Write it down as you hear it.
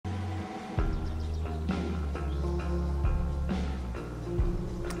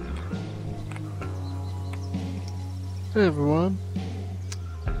Hey everyone,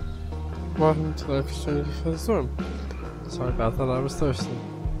 welcome to Life is Strange BtS-the. Sorry about that, I was thirsty.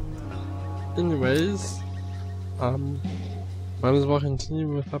 Anyways, might as well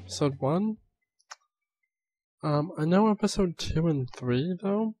continue with episode 1. I know episode 2 and 3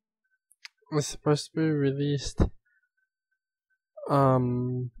 though is supposed to be released,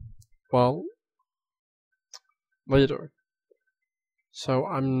 well, later. So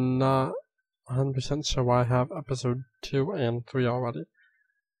I'm not 100% sure why I have episode 2 and 3 already.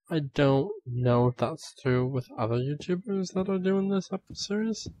 I don't know if that's true with other YouTubers that are doing this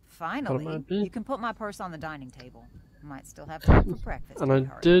series. Finally, you can put my purse on the dining table. Might still have time for breakfast. And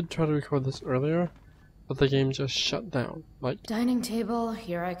I did try to record this earlier, but the game just shut down. Like, dining table,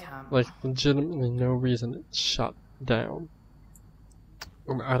 here I come. Like, legitimately no reason it shut down.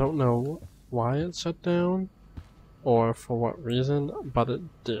 And I don't know why it shut down, or for what reason, but it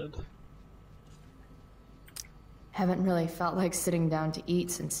did. Haven't really felt like sitting down to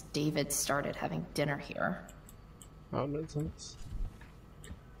eat since David started having dinner here. That makes sense.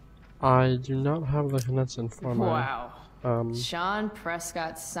 I do not have the connection for my... Wow. Sean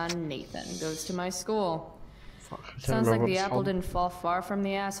Prescott's son Nathan goes to my school. Sounds like the apple didn't fall far from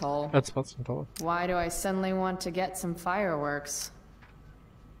the asshole. That's what's controlled. Why do I suddenly want to get some fireworks?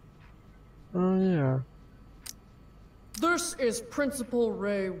 Oh yeah. This is Principal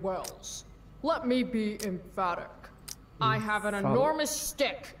Ray Wells. Let me be emphatic. I have an enormous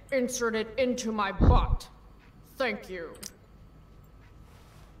stick inserted into my butt. Thank you.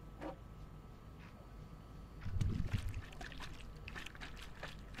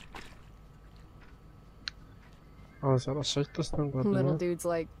 Oh, is that a shake this thing? Little dude's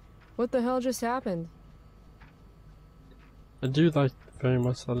like, what the hell just happened? I do like very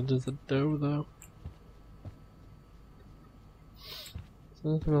much that it is a dough though. Is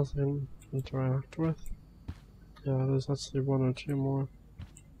there anything else I can interact with? Yeah, there's actually 1 or 2 more.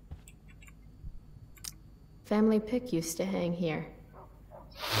 Family pic used to hang here.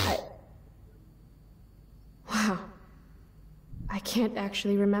 Wow. I can't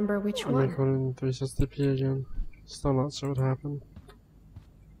actually remember which I'm one. recording 360p again. Still not sure what happened.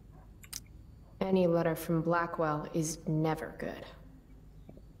 Any letter from Blackwell is never good.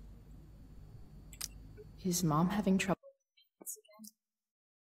 Is Mom having trouble?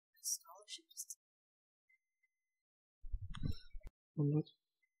 Like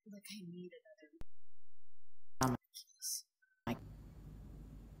I need another.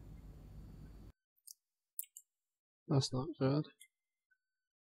 That's not good.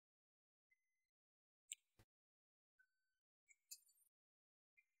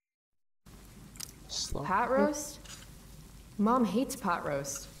 Pot roast? Mom hates pot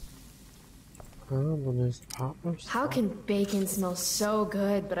roast. Oh, well, there's the pot roast. How can bacon smell so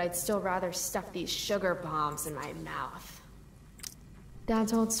good, but I'd still rather stuff these sugar bombs in my mouth?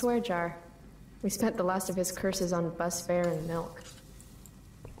 Dad's old swear jar. We spent the last of his curses on bus fare and milk.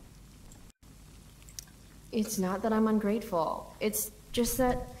 It's not that I'm ungrateful. It's just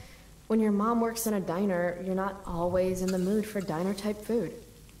that when your mom works in a diner, you're not always in the mood for diner-type food.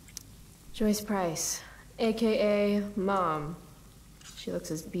 Joyce Price, aka Mom. She looks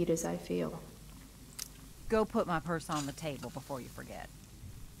as beat as I feel. Go put my purse on the table before you forget.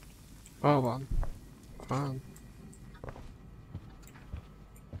 Hold on. Fine.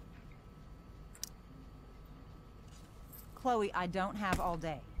 Chloe, I don't have all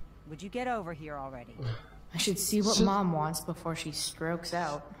day. Would you get over here already? I should see what Mom wants before she strokes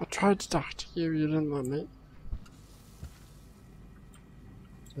out. I tried to talk to you, you didn't let me.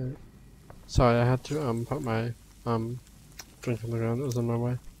 Sorry, I had to put my drink on the ground. It was on my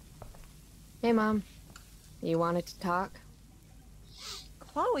way. Hey Mom, you wanted to talk?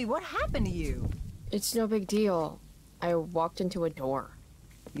 Chloe, what happened to you? It's no big deal. I walked into a door.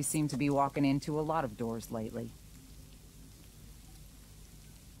 You seem to be walking into a lot of doors lately.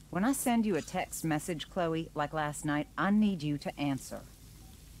 When I send you a text message, Chloe, like last night, I need you to answer.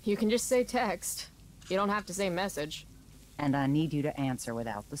 You can just say text. You don't have to say message. And I need you to answer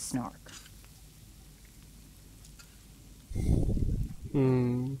without the snark.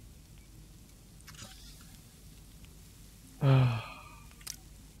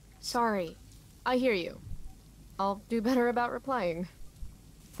 Sorry. I hear you. I'll do better about replying.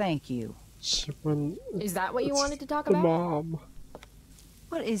 Thank you. Is that what you wanted to talk about? Mom.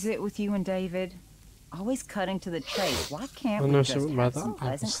 What is it with you and David? Always cutting to the chase. Why can't we just have some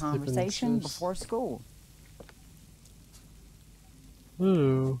pleasant conversation before school?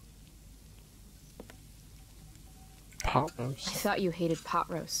 Ooh. Pot roast. I thought you hated pot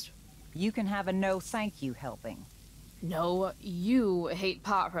roast. You can have a no thank you helping. No, you hate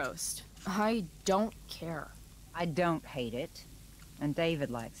pot roast. I don't care. I don't hate it. And David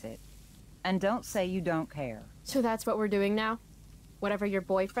likes it. And don't say you don't care. So that's what we're doing now? Whatever your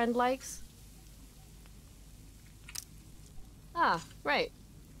boyfriend likes? Ah, right.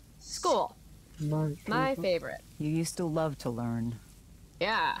 School. My favorite. You used to love to learn.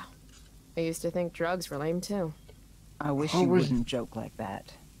 Yeah. I used to think drugs were lame too. I wish you wouldn't joke like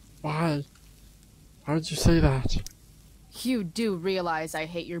that. Why? Why would you say that? You do realize I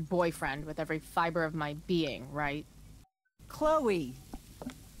hate your boyfriend with every fiber of my being, right? Chloe!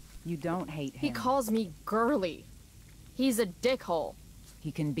 You don't hate him. He calls me girly. He's a dickhole.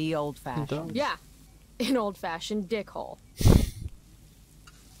 He can be old-fashioned. Yeah, an old-fashioned dickhole.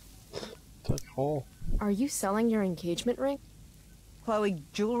 Dickhole. Are you selling your engagement ring? Chloe,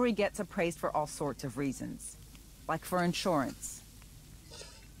 jewelry gets appraised for all sorts of reasons. Like for insurance.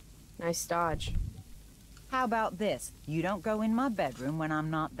 Nice dodge. How about this? You don't go in my bedroom when I'm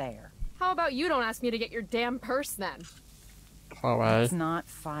not there. How about you don't ask me to get your damn purse then? Chloe. Let's not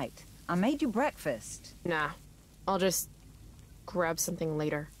fight. I made you breakfast. Nah, I'll just grab something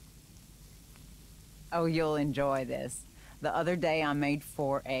later. Oh, you'll enjoy this. The other day I made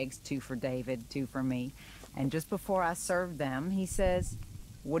 4 eggs, 2 for David, 2 for me. And just before I served them, he says,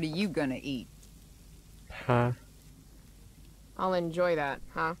 "What are you gonna eat?" Huh? I'll enjoy that,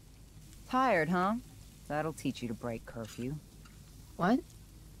 huh? Tired, huh? That'll teach you to break curfew. What?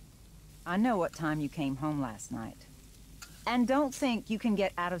 I know what time you came home last night. And don't think you can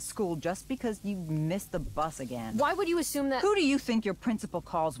get out of school just because you missed the bus again. Why would you assume that— Who do you think your principal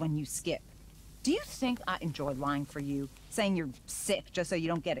calls when you skip? Do you think I enjoy lying for you? Saying you're sick just so you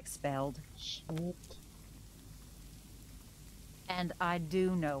don't get expelled? Shit. And I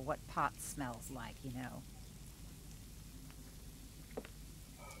do know what pot smells like, you know.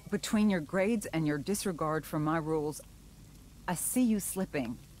 Between your grades and your disregard for my rules, I see you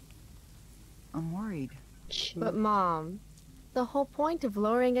slipping. I'm worried. But Mom, the whole point of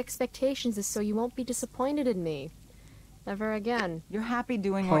lowering expectations is so you won't be disappointed in me. Never again. You're happy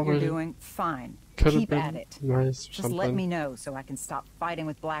doing what you're doing? Fine. Could've Keep been at it. nice or Just something. let me know so I can stop fighting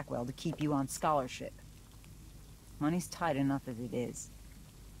with Blackwell to keep you on scholarship. Money's tight enough as it is.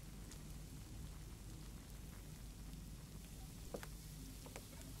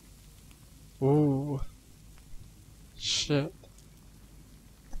 Ooh. Shit.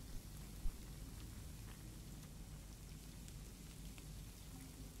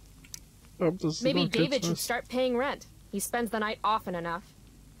 Maybe David should start paying rent. He spends the night often enough.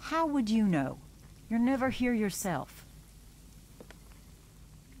 How would you know? You're never here yourself.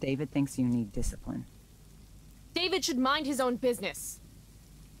 David thinks you need discipline. David should mind his own business.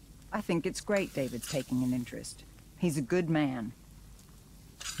 I think it's great David's taking an interest. He's a good man.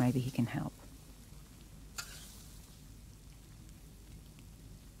 Maybe he can help.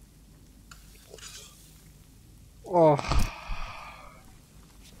 Oh.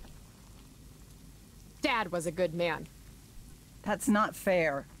 Dad was a good man. That's not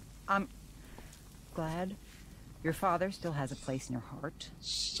fair. I'm glad your father still has a place in your heart.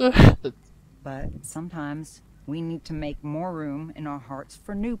 Shit. But sometimes we need to make more room in our hearts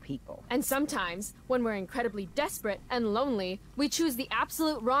for new people. And sometimes, when we're incredibly desperate and lonely, we choose the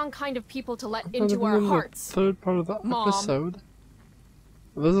absolute wrong kind of people to let into our hearts. The third part of the Mom. episode.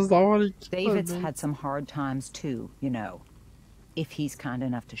 This is already David's had some hard times too, you know. If he's kind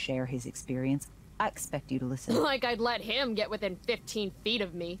enough to share his experience, I expect you to listen. Like I'd let him get within 15 feet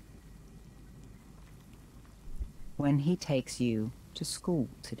of me. When he takes you to school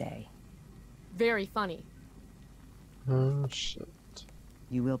today, Very funny. Oh shit.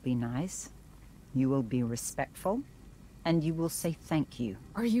 you will be nice, you will be respectful, and you will say thank you.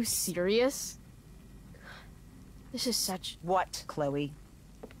 Are you serious? This is such... What, Chloe?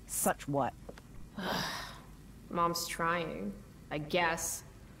 Such what? Mom's trying, I guess.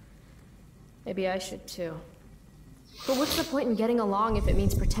 Maybe I should too. But what's the point in getting along if it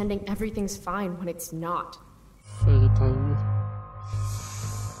means pretending everything's fine when it's not? Fatal.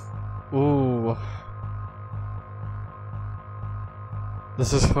 Ooh.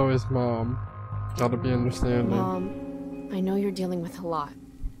 This is Chloe's mom. Gotta be understanding. Mom, I know you're dealing with a lot.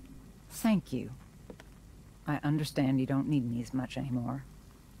 Thank you. I understand you don't need me as much anymore.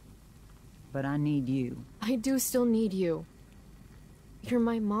 But I need you. I do still need you. You're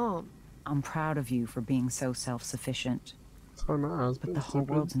my mom. I'm proud of you for being so self-sufficient. Sorry, my eyes, But the whole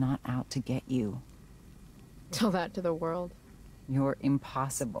world's not out to get you. Tell that to the world. You're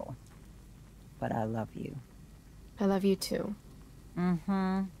impossible. But I love you. I love you too.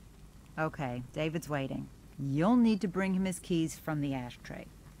 Mm-hmm. Okay, David's waiting. You'll need to bring him his keys from the ashtray.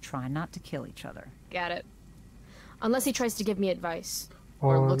 Try not to kill each other. Got it. Unless he tries to give me advice.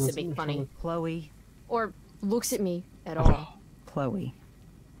 Or looks at me funny. Chloe. Or looks at me at all. Chloe,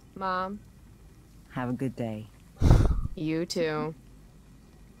 Mom, have a good day. you too.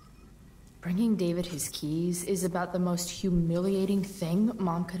 Bringing David his keys is about the most humiliating thing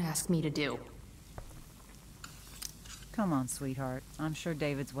Mom could ask me to do. Come on, sweetheart. I'm sure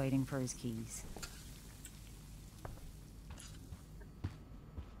David's waiting for his keys.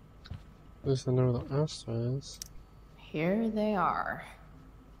 At least I know where the Astor is. Here they are.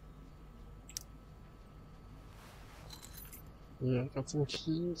 Yeah, got some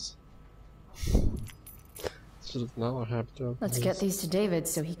keys. Should have not have to. Let's get these to David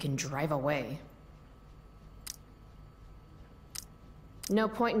so he can drive away. No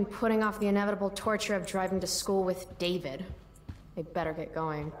point in putting off the inevitable torture of driving to school with David. I better get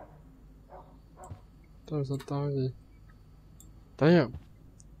going. There's a doggy. Damn!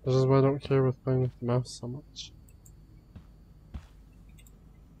 This is why I don't care with playing with the mouse so much.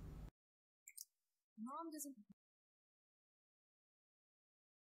 Mom doesn't.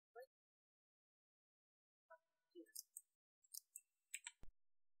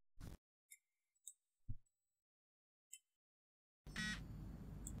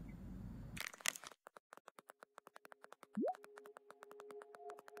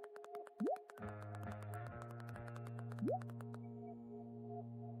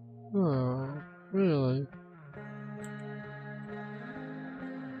 Oh, really?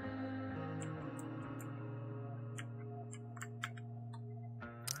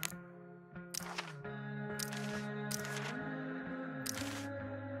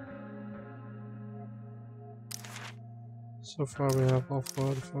 So far we have all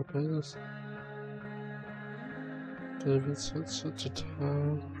 44 pages. David said such a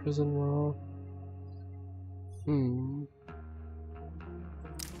town, prison wall.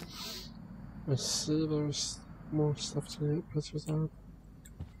 I see there's more stuff to get pictures of.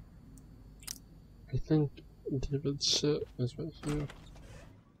 I think David's shit is right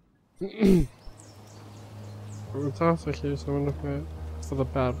here. It's also here, so I wonder if for the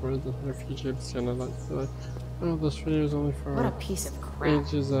bad words in here, YouTube's gonna like, oh, this video is only for What a piece of crap.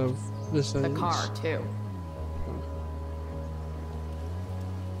 ages of this age. The car, too.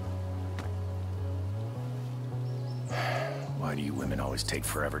 Why do you women always take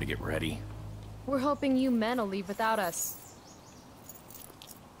forever to get ready? We're hoping you men will leave without us.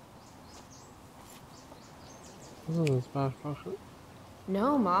 What's in his back pocket?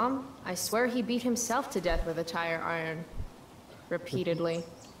 No, Mom. I swear he beat himself to death with a tire iron. Repeatedly.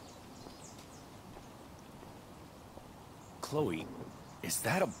 Chloe, is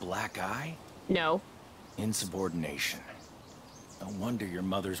that a black eye? No. Insubordination. No wonder your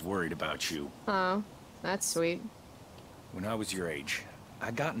mother's worried about you. Oh, that's sweet. When I was your age,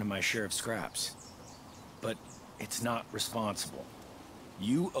 I got into my share of scraps. But it's not responsible.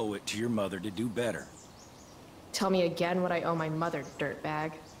 You owe it to your mother to do better. Tell me again what I owe my mother,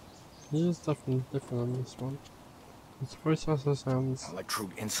 dirtbag. He is definitely different on this one. His voice also sounds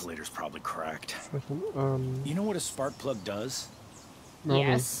Electrode insulator's probably cracked. fucking, You know what a spark plug does? not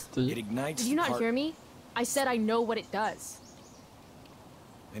Yes. as deep. It ignites Did you not part- hear me? I said I know what it does.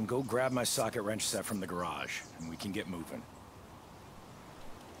 Then go grab my socket wrench set from the garage, and we can get moving.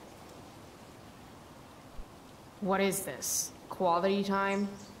 What is this? Quality time?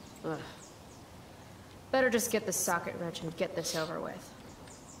 Ugh. Better just get the socket wrench and get this over with.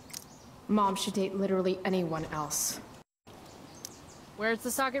 Mom should date literally anyone else. Where's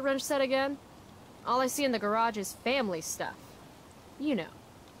the socket wrench set again? All I see in the garage is family stuff. You know,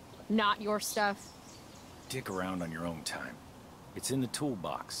 not your stuff. Dick around on your own time. It's in the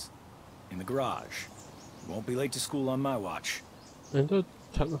toolbox. In the garage. You won't be late to school on my watch. Ain't it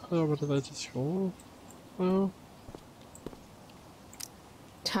technically already late to school? Well,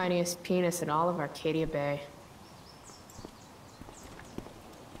 Tiniest penis in all of Arcadia Bay.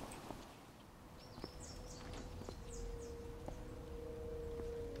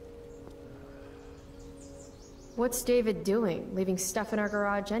 What's David doing, leaving stuff in our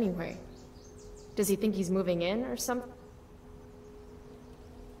garage anyway? Does he think he's moving in or something?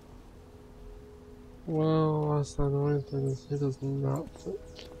 well, that's the annoying thing is he does not think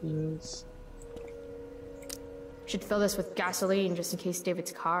he is. Should fill this with gasoline just in case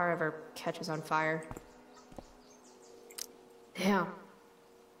David's car ever catches on fire. Damn.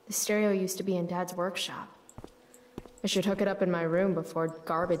 The stereo used to be in Dad's workshop. I should hook it up in my room before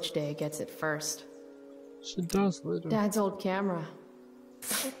garbage day gets it first. She does later. Dad's old camera.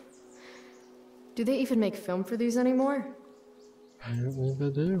 Do they even make film for these anymore? Apparently they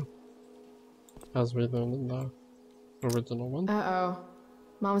do. As we learned in the original one. Uh-oh.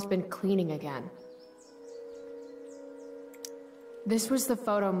 Mom's been cleaning again. This was the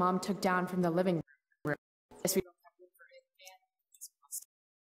photo Mom took down from the living room. Guess we don't have room for it, and it's busted.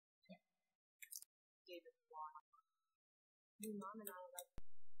 David won. Your mom and I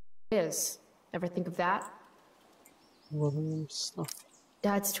like is. Ever think of that? Stuff.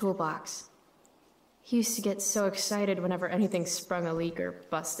 Dad's toolbox. He used to get so excited whenever anything sprung a leak or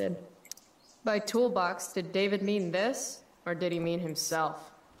busted. By toolbox, did David mean this? Or did he mean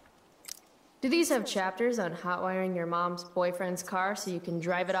himself? Do these have chapters on hotwiring your mom's boyfriend's car so you can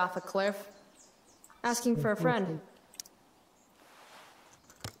drive it off a cliff? Asking for a friend.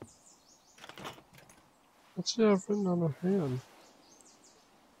 What's she have written on her hand?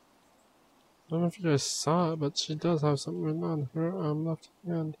 I don't know if you guys saw it, but she does have something written on her left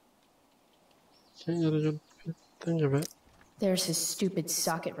hand. Can't get a good thing of it. There's his stupid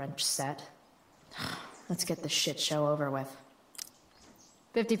socket wrench set. Let's get the shit show over with.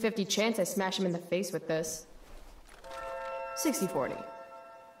 50-50 chance I smash him in the face with this. 60-40.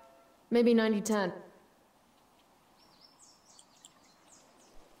 Maybe 90-10.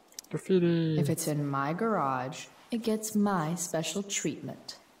 Graffiti. If it's in my garage, it gets my special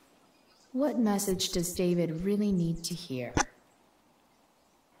treatment. What message does David really need to hear?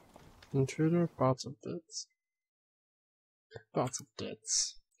 Intruder, bots of bits. Bots of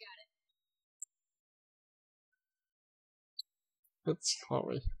bits. It's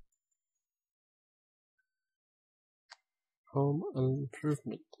Chloe. Home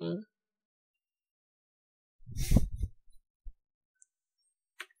improvement.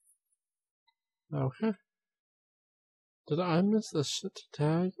 Okay. Did I miss the shit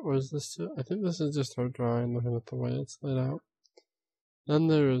tag, or is this? I think this is just her drawing, looking at the way it's laid out. Then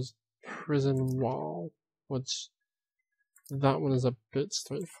there's prison wall, which that one is a bit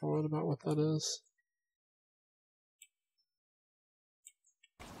straightforward about what that is.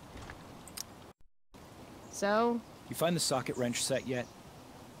 So? You find the socket wrench set yet?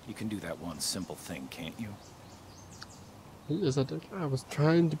 You can do that one simple thing, can't you? He is a dick. I was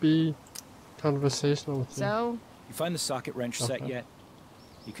trying to be conversational with you. So? You find the socket wrench set yet?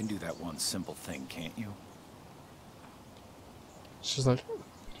 You can do that one simple thing, can't you? She's like,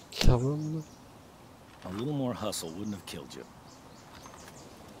 kill him. A little more hustle wouldn't have killed you.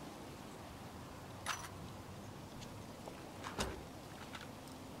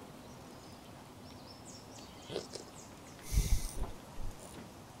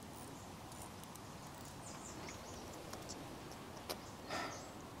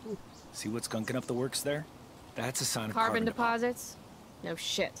 See what's gunking up the works there? That's a sign of Carbon deposits? No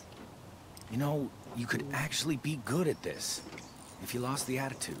shit. You know, you could actually be good at this if you lost the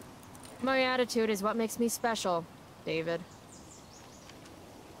attitude. My attitude is what makes me special, David.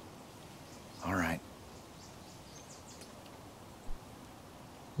 All right.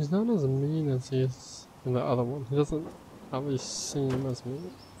 He's not as mean as he is in the other one. He doesn't at least seem as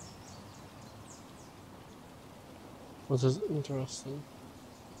mean. Which is interesting.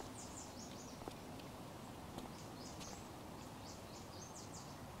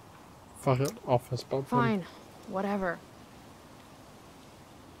 Fuck it, office bump. Fine, whatever.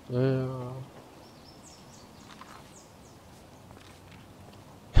 Yeah.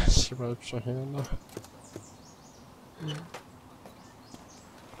 She wipes her hand.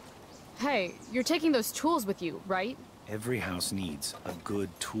 Hey, you're taking those tools with you, right? Every house needs a good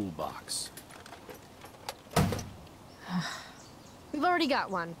toolbox. We've already got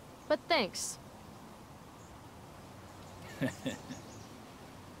one, but thanks.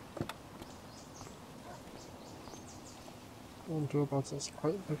 One toolbox is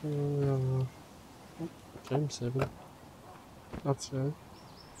quite looking game saving. That's good.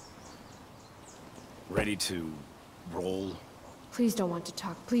 Ready to roll? Please don't want to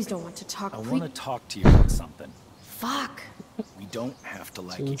talk. Please don't want to talk. I want to talk to you about something. Fuck. We don't have to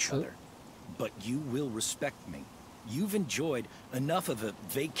like each other, but you will respect me. You've enjoyed enough of a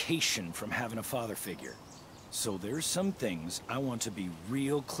vacation from having a father figure. So there's some things I want to be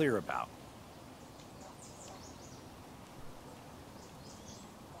real clear about.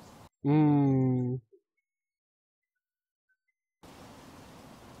 I'm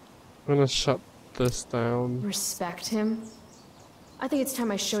gonna shut this down. Respect him? I think it's time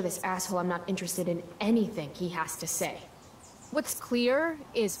I show this asshole I'm not interested in anything he has to say. What's clear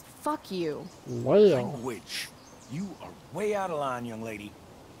is fuck you. Wow. Language. You are way out of line, young lady.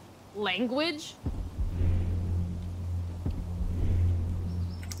 Language?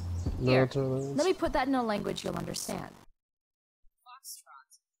 Here, let me put that in a language you'll understand.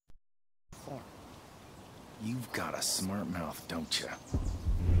 You've got a smart mouth, don't you?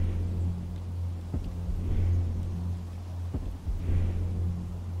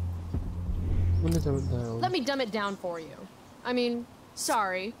 Let me dumb it down. Let me dumb it down for you. I mean,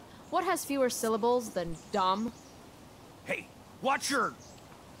 sorry, What has fewer syllables than dumb? Hey, watch your...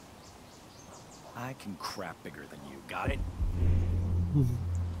 I can crap bigger than you, got it?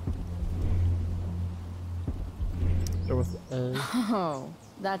 Go with A. Oh,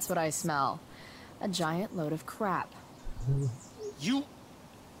 that's what I smell. A giant load of crap.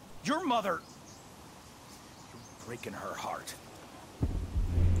 Your mother... You're breaking her heart.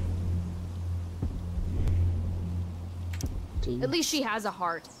 At least she has a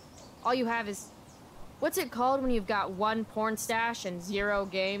heart. All you have is... What's it called when you've got 1 porn stash and 0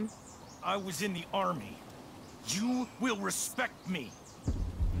 game? I was in the army. You will respect me.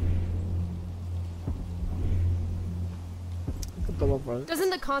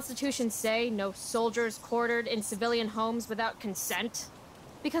 Doesn't the Constitution say no soldiers quartered in civilian homes without consent?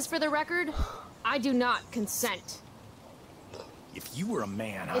 Because for the record, I do not consent. If you were a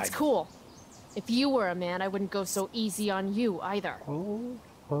man, It's cool. If you were a man, I wouldn't go so easy on you either. Oh.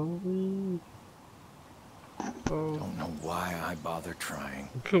 Don't know why I bother trying.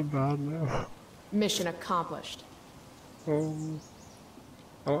 I feel bad now. Mission accomplished. Oh,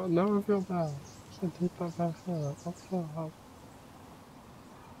 now I feel bad. I can't take that back out. I feel bad.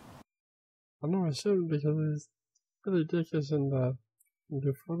 I know I shouldn't because he's really dickish in the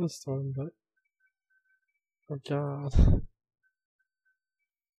before the storm, but oh god,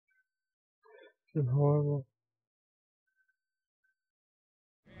 it's horrible.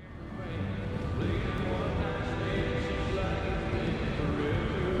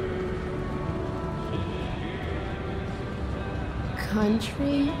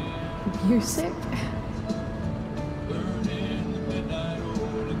 Country music?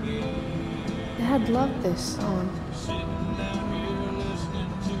 Dad loved this song.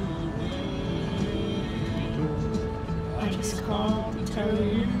 I just called to tell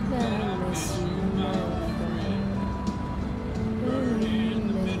you that I miss you, my friend.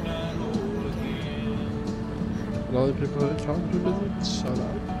 And all the people that can't be busy, shut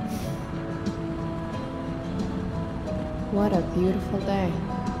up. What a beautiful day.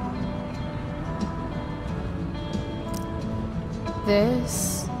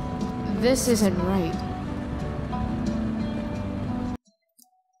 This isn't right.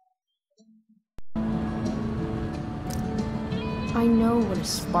 I know what a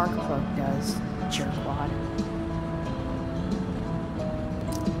spark plug does, jerkwad.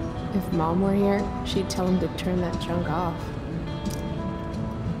 If Mom were here, she'd tell him to turn that junk off.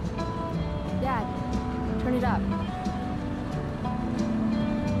 Dad, turn it up.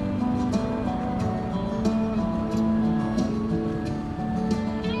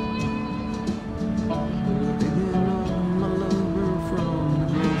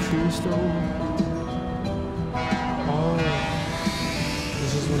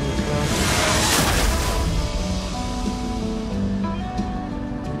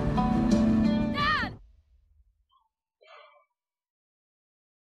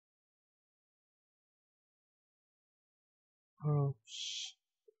 Oh,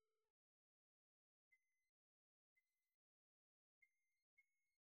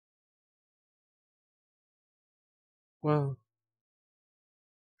 wow.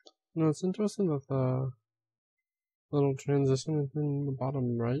 No, it's interesting that the little transition in the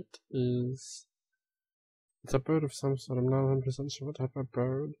bottom right is... It's a bird of some sort. I'm not 100% sure what type of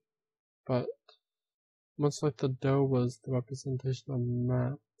bird, but much like the doe was the representation of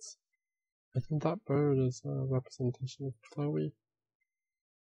Matt, I think that bird is a representation of Chloe.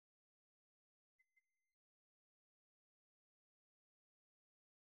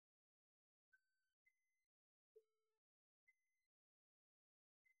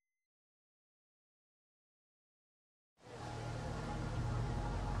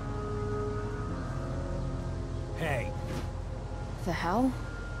 Hey. The hell?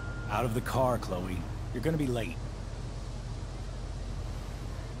 Out of the car, Chloe. You're gonna be late.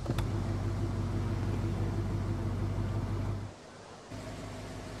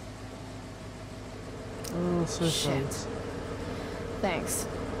 Oh, so shit. Thanks.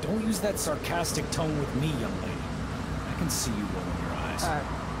 Don't use that sarcastic tone with me, young lady. I can see you rolling your eyes.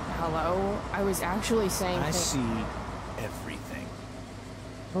 Hello? I was actually saying I see everything.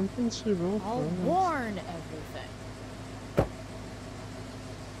 Something she wrote. I'll warn everything.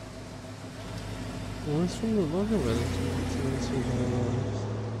 Well, it's from the logo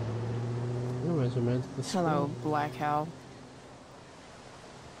anyways, we made this. Hello, Black Hal.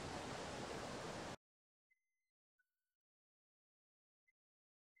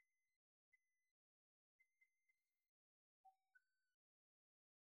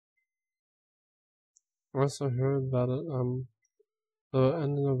 I also heard that the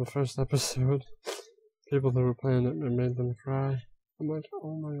ending of the first episode, people that were playing it made them cry. I'm like,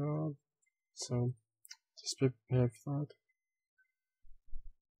 oh my god. So, just be prepared for that.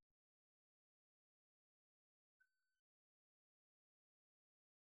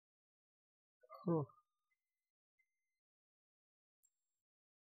 Huh.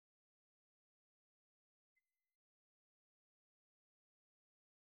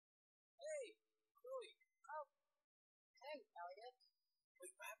 Hey, Chloe. Oh, hey, Elliot.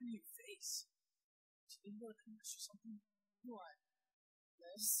 Wait, what happened to your face? Did you go to Congress or something? What?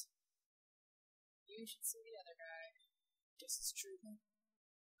 This? You should see the other guy. Guess it's true then.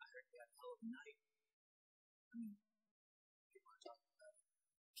 I heard you had a hell of a night. I mean, you want to talk about it?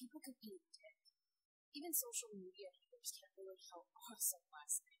 People could be a dick. Even social media haters can't really how awesome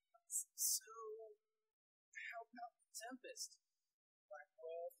last night was. So, how about the Tempest?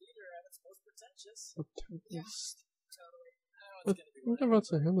 Blackwell Theater at its most pretentious. The Tempest. Yeah, totally. What about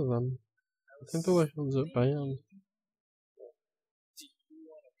to him of them? I think they're like a legit band. Do you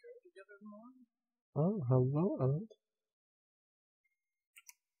want to go together tomorrow? Oh, hello, Alex.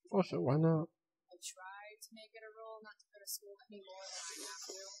 Oh shit, why not? I tried to make it a rule not to go to school anymore than I have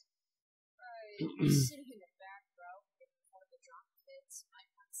to. Sitting in the back row in front of the drama kids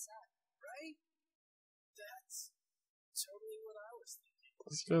might not suck. Right? That's totally what I was thinking.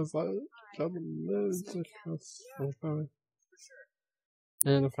 This guy's like, got the music. Yeah, for sure.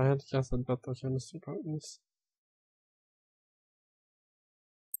 And if I had to guess, I'd bet they're chemistry partners.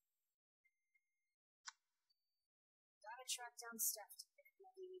 Gotta track down stuff to pick up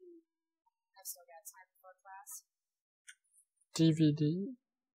my DVD. I've still got time before class. DVD.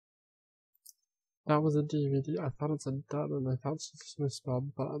 That was a DVD. I thought it's a dud, and I thought she just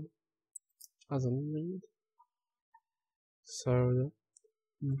misspelled bud as in read. So,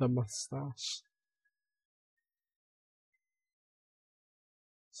 the mustache.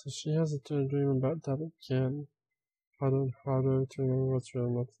 So she has a dream about that again. Harder and harder to remember what's real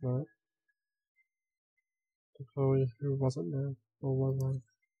and what's not. To Chloe, who wasn't there, or was I?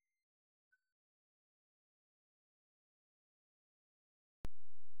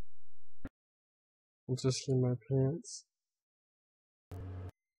 I'm just in my pants.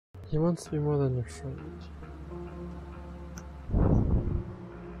 He wants to be more than your friend.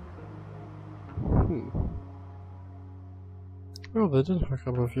 Oh, they did hook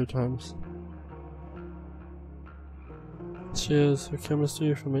up a few times. Cheers for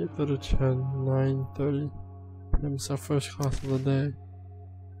chemistry from 8:30 to 9:30. It's our first class of the day.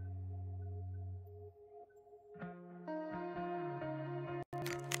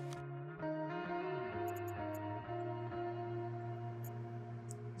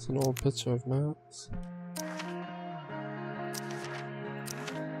 It's an old picture of Matt's.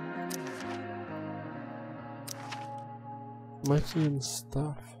 Mikey and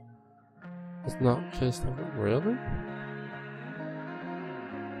stuff. It's not case number, really?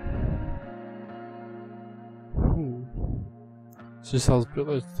 She sells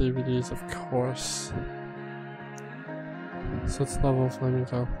bootleg DVDs, of course. So it's level flaming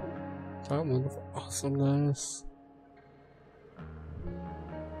gauntlet of awesomeness.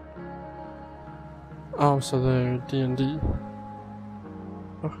 Oh, so they're D&D.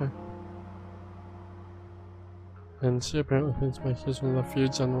 Okay. And she apparently thinks Mikey's one of the few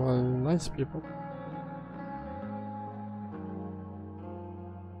genuinely nice people.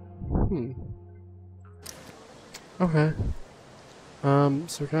 Okay.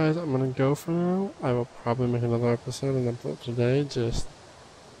 So guys, I'm gonna go for now. I will probably make another episode and upload today, just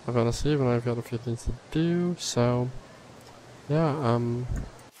I've got to sleep and I've got a few things to do, so yeah,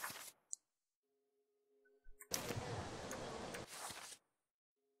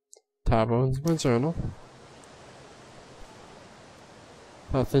 tab opens my journal.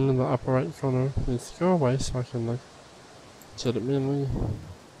 That thing in the upper right corner needs to go away so I can legitimately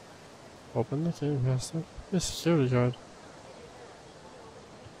open the game caster. Be a security guard.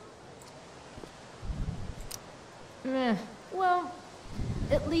 Well,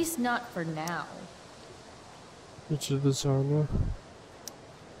 at least not for now. Each of the genre.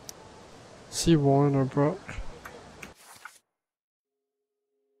 See Warren or Brooke.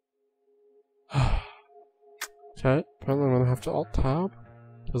 Okay, apparently I'm gonna have to alt-tab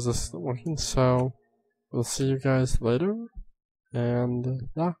because this isn't working, so we'll see you guys later. And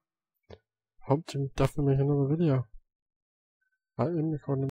yeah, hope to definitely make another video. I am recording.